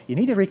pastorally. You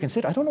need to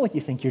reconsider. I don't know what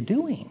you think you're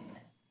doing.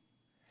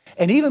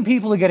 And even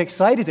people who get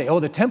excited today,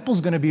 the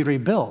temple's going to be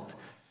rebuilt.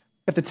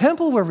 If the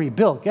temple were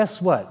rebuilt, guess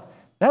what?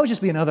 That would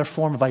just be another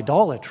form of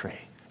idolatry.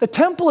 The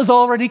temple has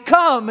already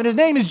come, and his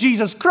name is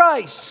Jesus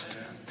Christ.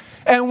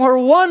 And we're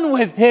one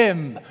with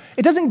him.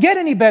 It doesn't get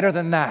any better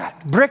than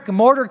that. Brick and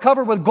mortar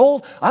covered with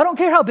gold. I don't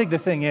care how big the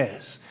thing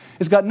is.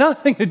 It's got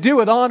nothing to do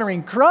with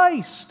honoring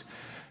Christ.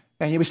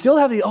 And we still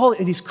have all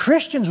these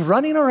Christians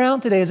running around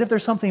today as if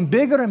there's something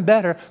bigger and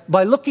better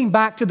by looking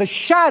back to the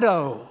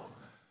shadow.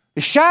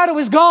 The shadow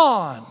is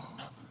gone.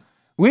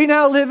 We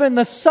now live in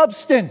the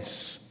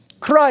substance.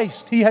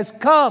 Christ, he has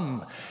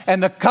come,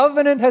 and the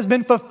covenant has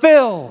been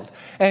fulfilled.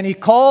 And he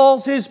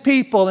calls his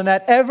people in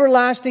that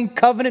everlasting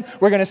covenant.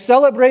 We're going to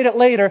celebrate it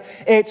later.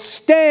 It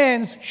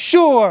stands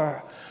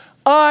sure.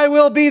 I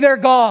will be their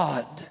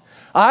God.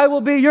 I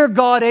will be your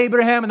God,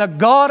 Abraham, and the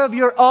God of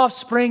your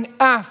offspring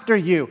after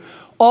you.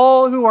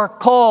 All who are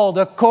called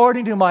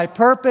according to my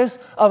purpose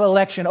of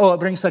election. It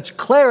brings such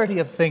clarity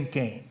of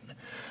thinking.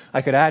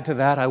 I could add to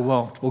that, I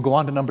won't. We'll go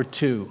on to number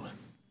 2.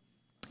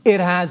 It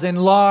has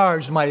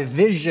enlarged my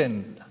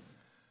vision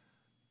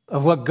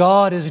of what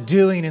God is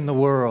doing in the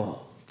world.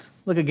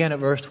 Look again at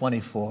verse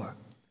 24.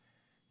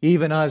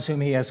 Even us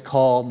whom he has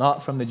called,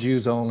 not from the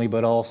Jews only,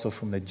 but also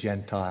from the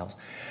Gentiles.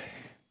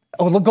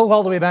 We'll go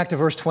all the way back to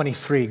verse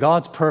 23.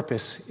 God's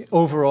purpose,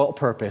 overall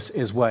purpose,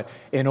 is what?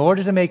 In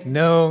order to make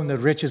known the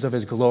riches of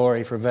his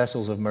glory for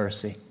vessels of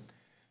mercy,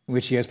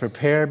 which he has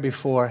prepared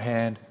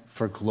beforehand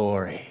for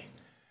glory.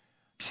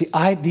 See,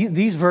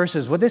 these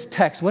verses, this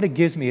text, what it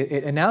gives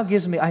me,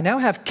 I now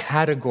have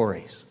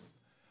categories.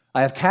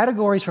 I have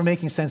categories for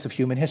making sense of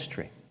human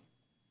history.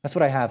 That's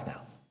what I have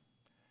now.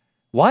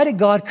 Why did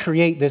God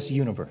create this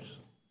universe?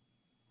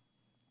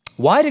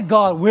 Why did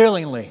God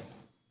willingly,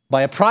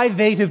 by a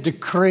privative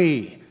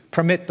decree,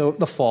 permit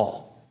the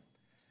fall?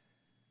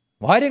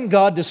 Why didn't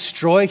God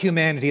destroy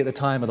humanity at the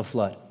time of the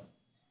flood?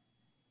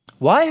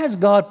 Why has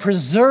God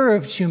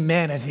preserved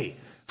humanity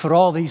for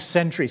all these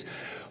centuries?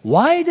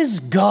 Why does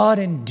God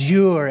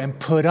endure and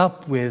put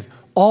up with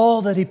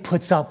all that he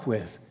puts up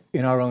with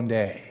in our own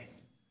day?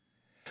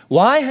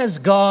 Why has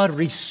God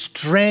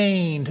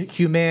restrained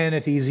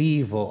humanity's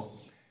evil,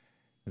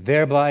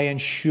 thereby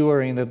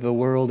ensuring that the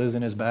world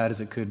isn't as bad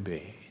as it could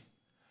be?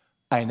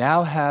 I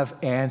now have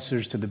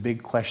answers to the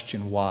big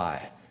question,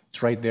 why?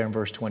 It's right there in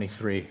verse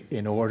 23.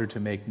 In order to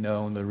make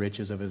known the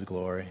riches of his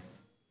glory,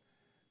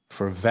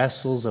 for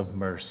vessels of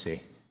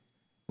mercy,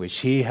 which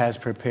he has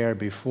prepared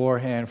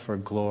beforehand for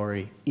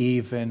glory,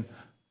 even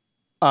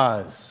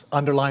us.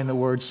 Underline the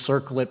word,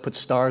 circle it, put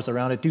stars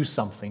around it, do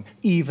something.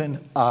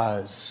 Even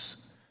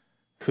us,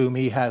 whom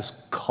he has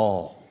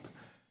called,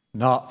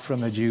 not from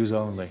the Jews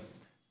only,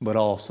 but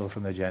also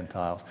from the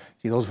Gentiles.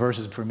 See, those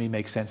verses for me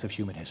make sense of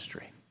human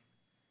history.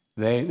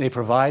 They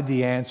provide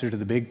the answer to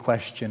the big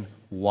question,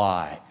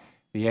 why?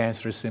 The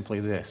answer is simply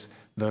this: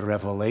 the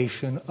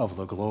revelation of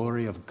the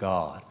glory of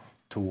God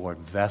toward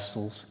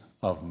vessels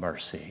of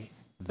mercy.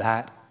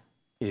 That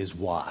is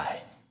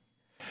why.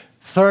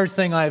 Third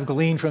thing I've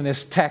gleaned from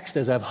this text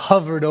as I've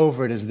hovered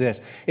over it is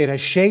this: it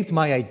has shaped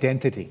my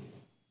identity.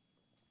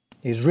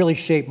 It has really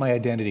shaped my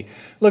identity.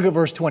 Look at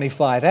verse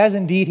 25. As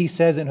indeed he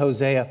says in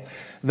Hosea,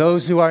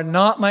 those who are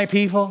not my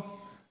people,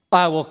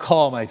 I will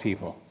call my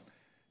people.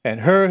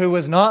 And her who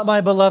was not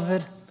my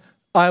beloved,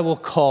 I will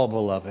call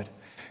beloved.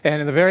 And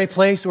in the very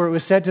place where it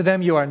was said to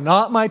them, you are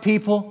not my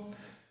people,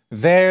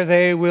 there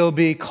they will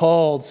be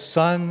called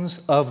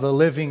sons of the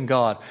living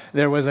God.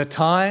 There was a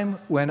time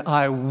when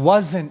I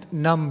wasn't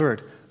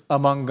numbered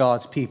among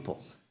God's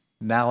people.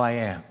 Now I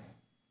am.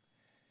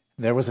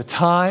 There was a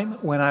time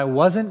when I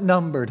wasn't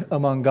numbered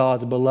among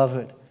God's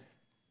beloved.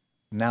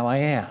 Now I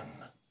am.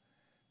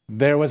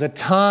 There was a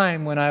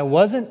time when I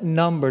wasn't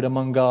numbered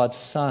among God's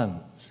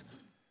sons.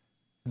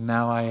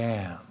 Now I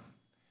am.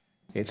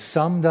 It's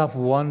summed up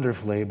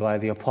wonderfully by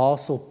the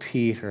Apostle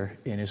Peter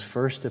in his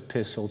first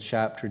epistle,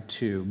 chapter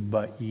 2.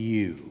 But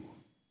you,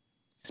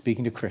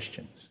 speaking to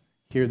Christians,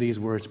 hear these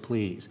words,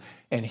 please,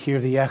 and hear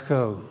the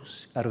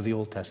echoes out of the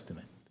Old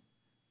Testament.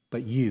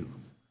 But you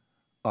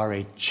are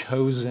a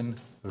chosen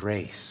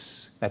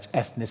race. That's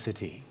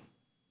ethnicity.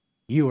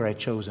 You are a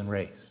chosen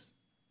race.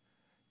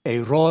 A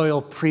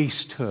royal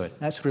priesthood.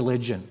 That's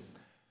religion.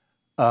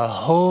 A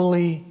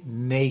holy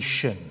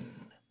nation.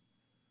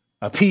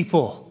 A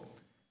people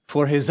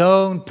for his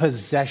own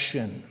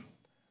possession.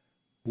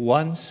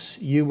 Once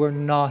you were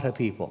not a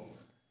people,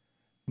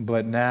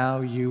 but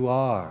now you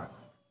are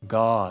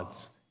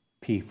God's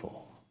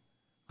people.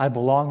 I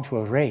belong to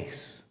a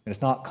race, and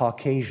it's not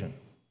Caucasian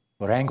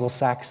or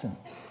Anglo-Saxon.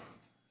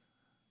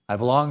 I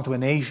belong to a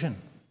nation.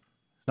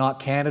 It's not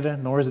Canada,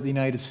 nor is it the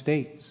United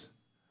States.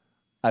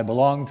 I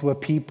belong to a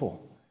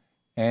people,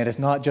 and it's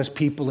not just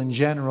people in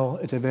general,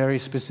 it's a very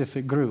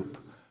specific group.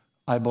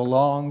 I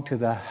belong to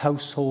the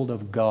household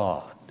of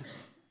God.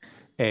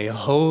 a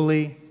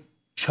holy,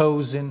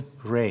 chosen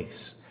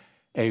race,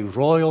 a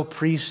royal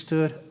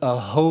priesthood, a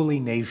holy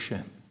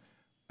nation,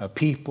 a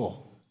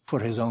people for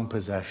his own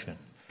possession.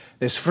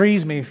 This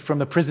frees me from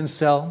the prison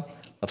cell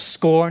of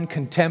scorn,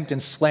 contempt,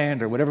 and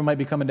slander, whatever might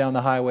be coming down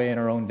the highway in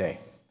our own day.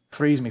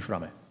 Frees me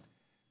from it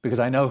because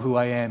I know who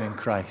I am in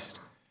Christ.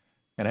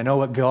 And I know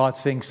what God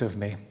thinks of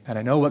me. And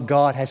I know what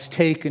God has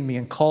taken me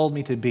and called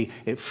me to be.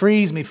 It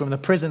frees me from the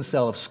prison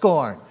cell of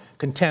scorn,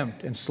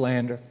 contempt, and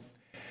slander.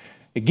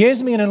 It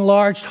gives me an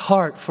enlarged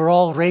heart for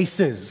all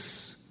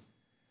races.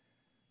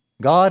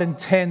 God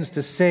intends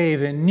to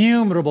save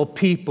innumerable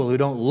people who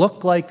don't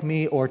look like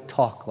me or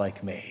talk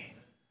like me.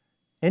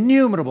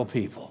 Innumerable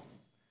people.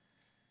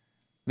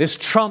 This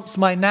trumps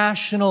my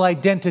national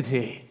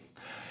identity.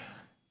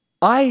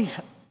 I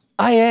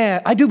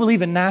do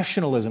believe in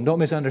nationalism, don't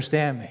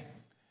misunderstand me.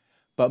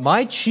 But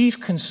my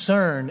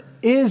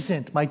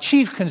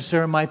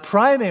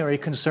primary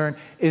concern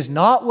is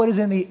not what is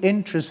in the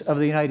interest of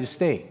the United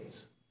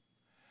States.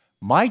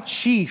 My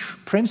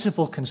chief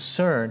principal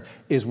concern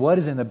is what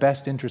is in the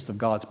best interest of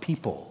God's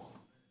people.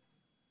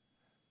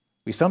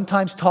 We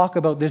sometimes talk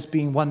about this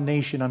being one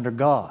nation under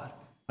God.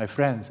 My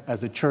friends,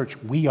 as a church,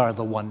 we are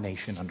the one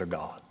nation under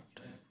God.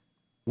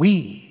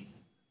 We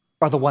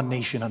are the one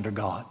nation under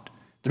God.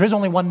 There is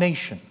only one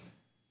nation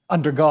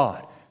under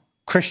God.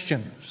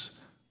 Christians,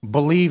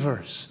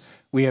 believers.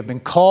 We have been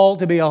called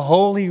to be a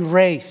holy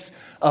race,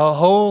 a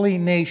holy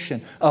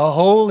nation, a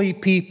holy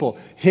people,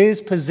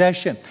 his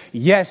possession.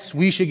 Yes,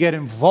 we should get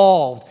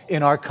involved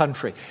in our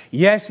country.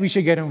 Yes, we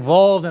should get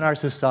involved in our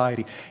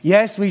society.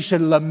 Yes, we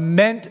should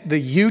lament the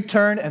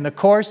U-turn and the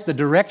course, the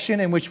direction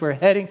in which we're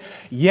heading.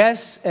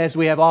 Yes, as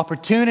we have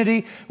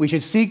opportunity, we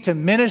should seek to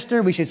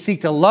minister. We should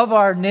seek to love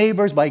our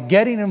neighbors by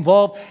getting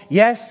involved.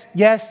 Yes,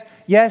 yes,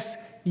 yes,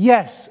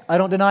 yes. I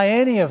don't deny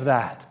any of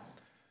that.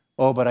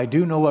 Oh, but I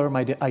do know where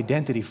my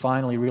identity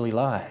finally really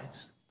lies.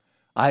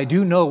 I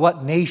do know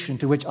what nation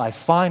to which I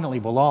finally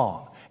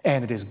belong,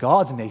 and it is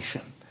God's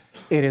nation.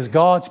 It is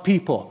God's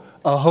people,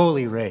 a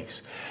holy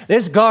race.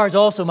 This guards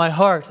also my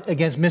heart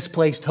against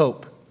misplaced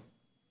hope.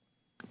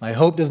 My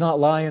hope does not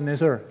lie in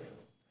this earth.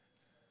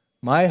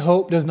 My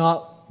hope is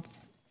not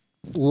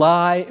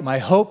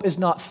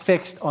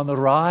fixed on the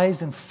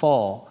rise and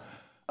fall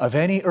of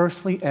any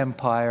earthly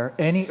empire,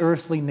 any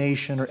earthly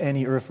nation, or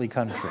any earthly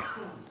country.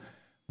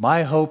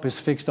 My hope is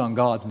fixed on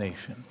God's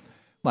nation.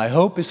 My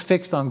hope is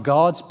fixed on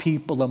God's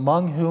people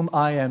among whom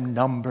I am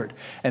numbered.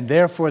 And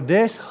therefore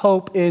this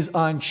hope is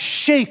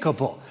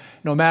unshakable,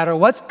 no matter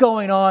what's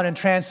going on and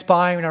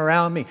transpiring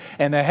around me.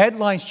 And the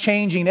headlines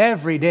changing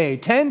every day,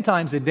 10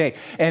 times a day.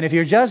 And if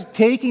you're just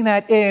taking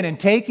that in and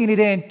taking it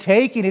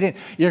in,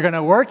 you're going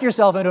to work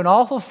yourself into an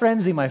awful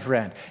frenzy, my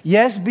friend.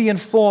 Yes, be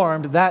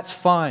informed, that's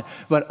fine.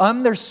 But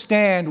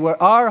understand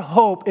where our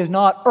hope is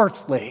not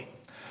earthly.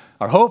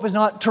 Our hope is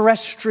not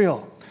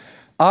terrestrial.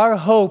 Our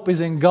hope is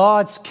in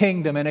God's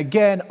kingdom. And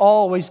again,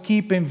 always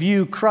keep in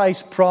view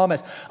Christ's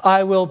promise.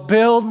 I will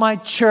build my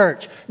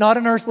church, not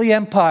an earthly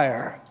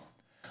empire.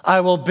 I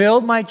will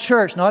build my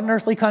church, not an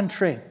earthly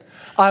country.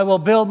 I will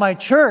build my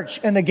church,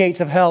 and the gates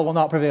of hell will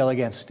not prevail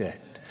against it.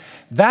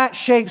 That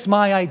shapes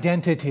my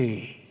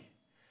identity.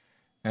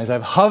 As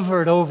I've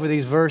hovered over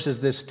these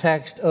verses, this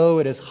text,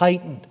 it has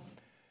heightened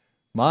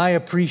my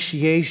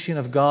appreciation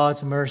of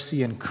God's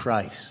mercy in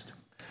Christ.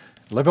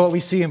 Look at what we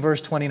see in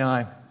verse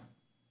 29.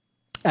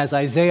 As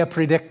Isaiah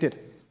predicted,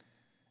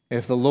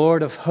 if the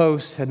Lord of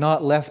hosts had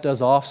not left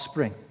us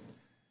offspring,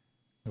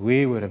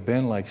 we would have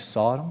been like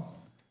Sodom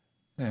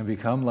and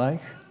become like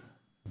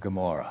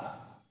Gomorrah.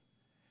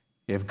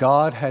 If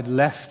God had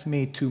left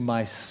me to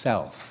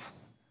myself,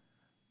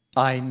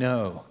 I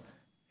know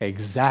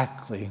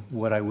exactly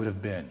what I would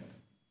have been.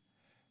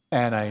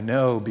 And I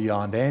know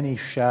beyond any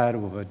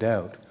shadow of a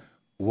doubt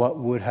what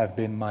would have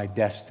been my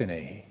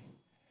destiny.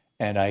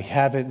 And I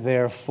have it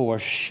there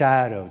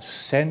foreshadowed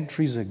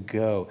centuries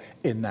ago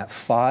in that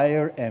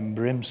fire and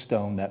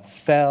brimstone that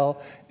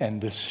fell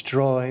and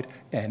destroyed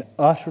and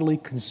utterly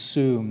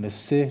consumed the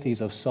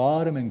cities of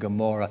Sodom and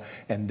Gomorrah.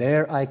 And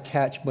there I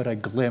catch but a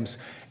glimpse,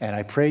 and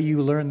I pray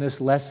you learn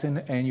this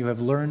lesson, and you have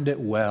learned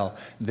it well.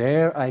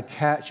 There I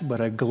catch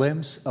but a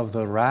glimpse of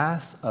the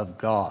wrath of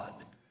God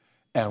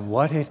and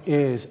what it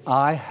is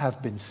I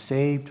have been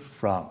saved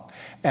from.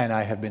 And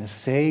I have been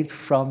saved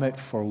from it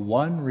for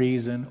one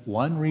reason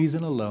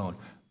alone,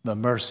 the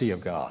mercy of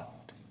God.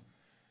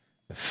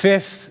 The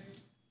fifth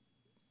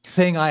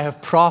thing I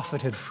have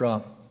profited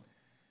from,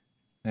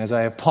 as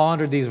I have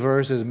pondered these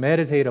verses,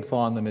 meditate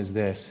upon them, is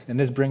this. And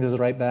this brings us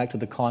right back to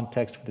the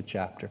context of the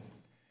chapter.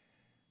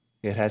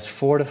 It has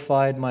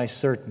fortified my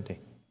certainty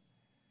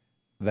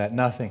that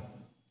nothing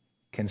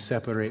can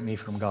separate me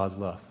from God's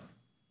love.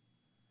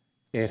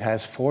 It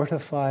has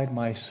fortified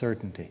my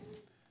certainty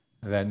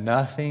that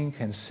nothing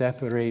can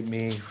separate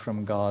me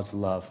from God's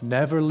love.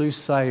 Never lose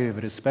sight of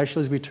it,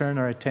 especially as we turn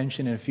our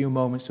attention in a few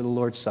moments to the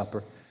Lord's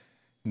Supper.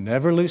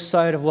 Never lose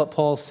sight of what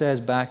Paul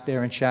says back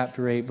there in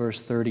chapter 8,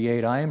 verse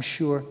 38. I am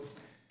sure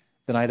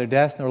that neither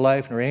death, nor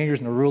life, nor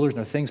angels, nor rulers,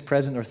 nor things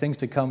present, nor things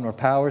to come, nor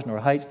powers, nor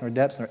heights, nor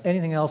depths, nor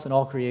anything else in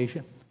all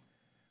creation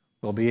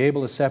will be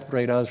able to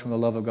separate us from the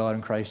love of God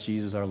in Christ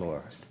Jesus our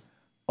Lord.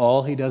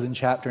 All he does in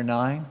chapter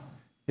 9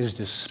 is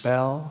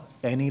dispel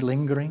any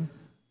lingering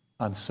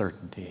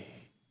uncertainty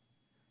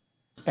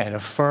and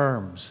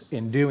affirms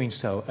in doing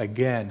so,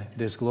 again,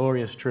 this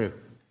glorious truth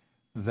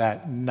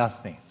that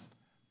nothing,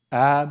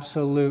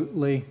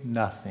 absolutely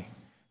nothing,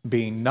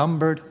 being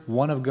numbered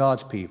one of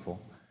God's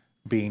people,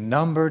 being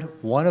numbered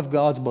one of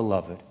God's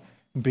beloved,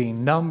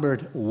 being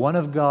numbered one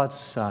of God's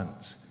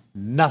sons,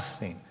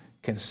 nothing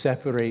can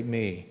separate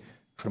me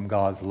from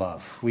God's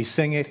love. We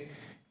sing it.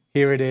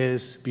 Here it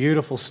is,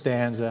 beautiful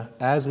stanza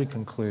as we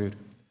conclude.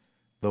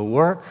 The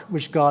work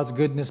which God's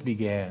goodness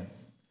began,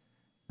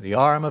 the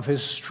arm of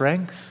his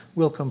strength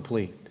will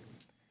complete.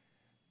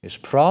 His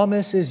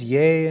promise is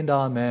yea and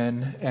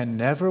amen, and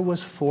never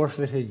was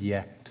forfeited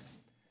yet.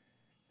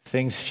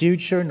 Things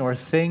future, nor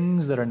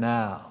things that are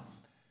now,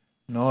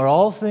 nor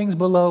all things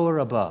below or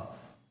above,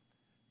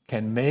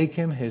 can make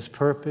him his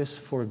purpose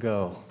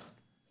forego,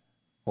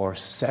 or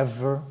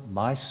sever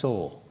my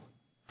soul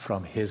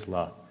from his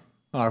love.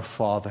 Our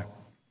Father,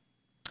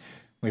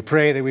 we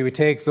pray that we would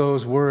take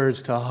those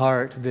words to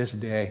heart this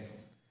day,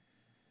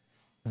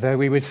 that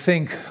we would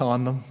think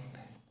on them,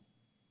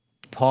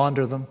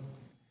 ponder them,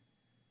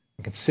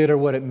 and consider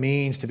what it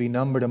means to be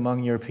numbered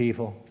among your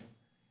people.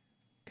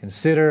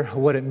 Consider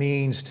what it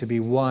means to be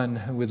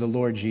one with the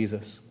Lord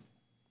Jesus.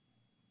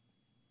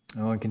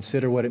 Oh, and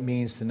consider what it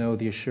means to know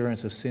the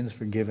assurance of sins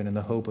forgiven and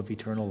the hope of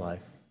eternal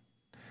life.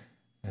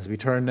 As we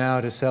turn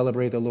now to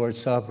celebrate the Lord's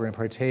Supper and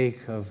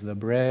partake of the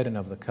bread and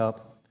of the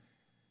cup,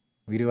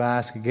 we do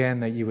ask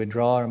again that you would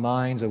draw our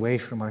minds away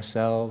from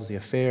ourselves, the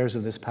affairs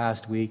of this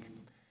past week,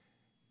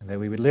 and that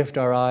we would lift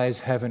our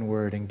eyes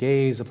heavenward and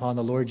gaze upon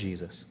the Lord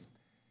Jesus,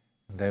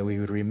 and that we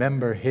would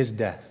remember his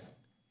death,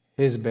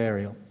 his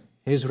burial,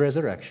 his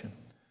resurrection,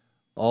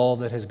 all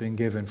that has been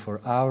given for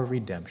our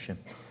redemption.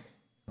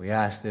 We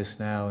ask this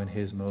now in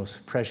his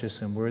most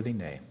precious and worthy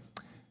name.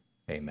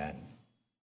 Amen.